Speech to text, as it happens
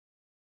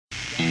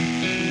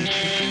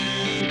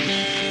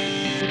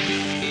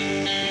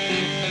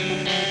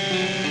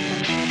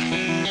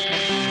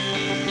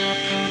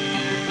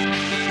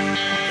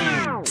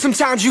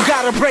Sometimes you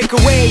gotta break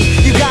away,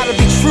 you gotta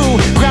be true.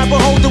 Grab a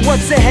hold of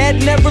what's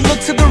ahead, never look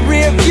to the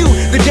rear view.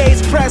 The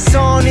days press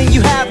on and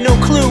you have no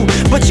clue,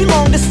 but you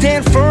long to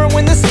stand firm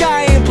when the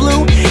sky ain't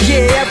blue.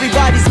 Yeah,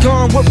 everybody's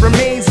gone, what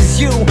remains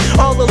is you.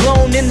 All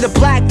alone in the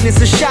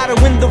blackness, a shadow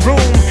in the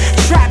room.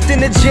 Trapped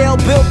in a jail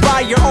built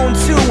by your own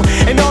two.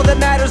 And all that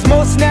matters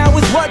most now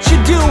is what you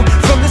do.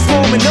 From this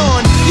moment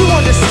on, you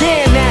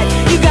understand that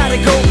you gotta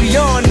go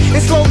beyond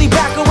and slowly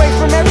back away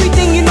from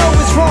everything you know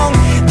is wrong.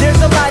 There's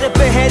a light up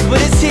ahead,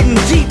 but it's hidden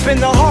deep in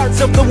the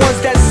hearts of the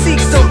ones that seek,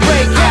 so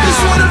break out. I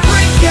just wanna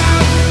break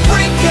out,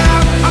 break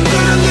out. I'm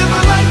gonna live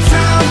a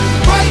lifetime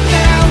right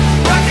now.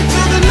 Rock it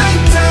till the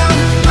nighttime,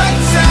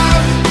 lights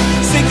out.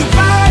 Say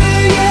goodbye to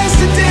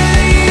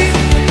yesterday.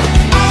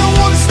 I don't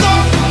wanna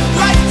start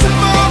like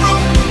tomorrow.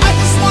 I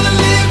just wanna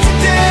live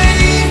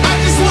today. I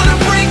just wanna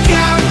break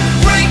out,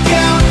 break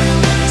out.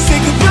 Say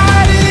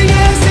goodbye to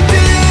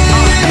yesterday.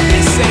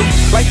 They say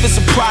life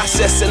is a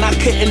process, and I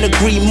couldn't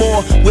agree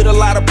more. With a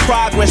lot of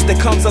progress, there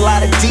comes a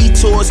lot of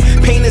detours.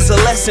 Pain is a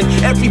lesson,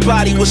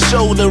 everybody will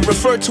shoulder.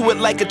 Refer to it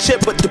like a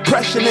chip, but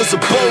depression is a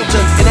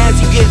boulder. And as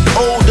you get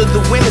older,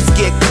 the winters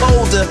get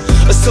colder,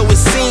 or so it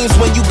seems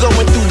when you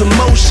going through the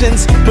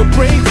motions. But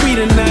break free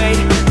tonight,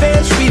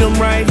 there's freedom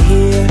right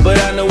here.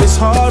 But I know it's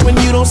hard when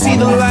you don't see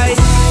the light.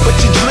 But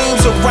your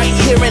dreams are right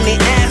here and they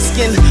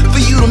asking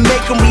for you to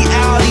make them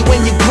reality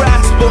when you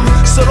grasp them.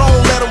 So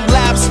don't let them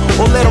lapse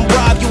or let them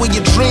rob you of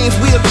your dreams.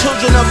 We are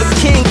children of a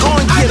king, go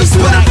and I get just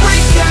us wanna back.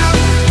 break out,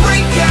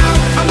 break out.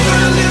 I'm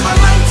gonna live a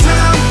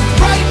lifetime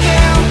right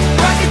now.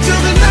 Rock it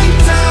till the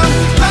nighttime,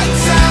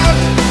 lights out.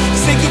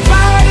 Say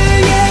goodbye to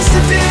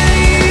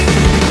yesterday.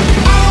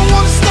 I don't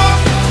wanna start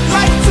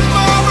like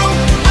tomorrow.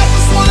 I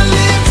just wanna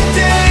live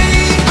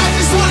today. I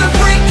just wanna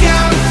break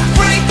out,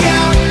 break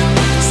out.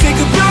 Say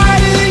goodbye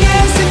to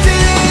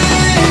yesterday.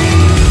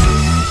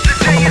 The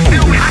day is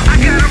new, I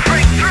gotta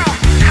break through.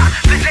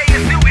 The day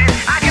is new,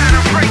 I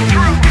gotta break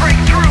through, break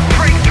through,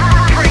 break through,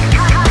 break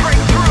through,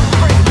 break through,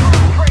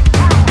 break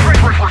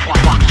through.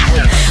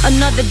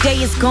 Another day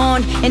is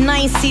gone and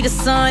I ain't see the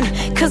sun,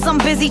 cause I'm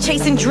busy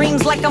chasing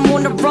dreams like I'm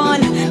on the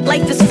run.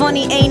 Life is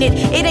funny, ain't it?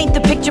 It ain't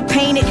the picture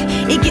painted.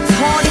 It gets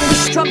hard and we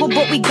struggle,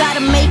 but we gotta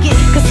make it.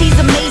 Cause he's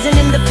amazing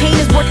and the pain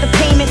is worth the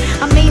payment.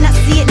 I may not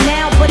see it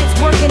now, but it's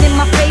working in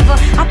my favor.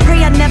 I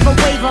pray I never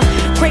waver,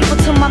 grateful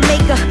to my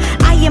maker.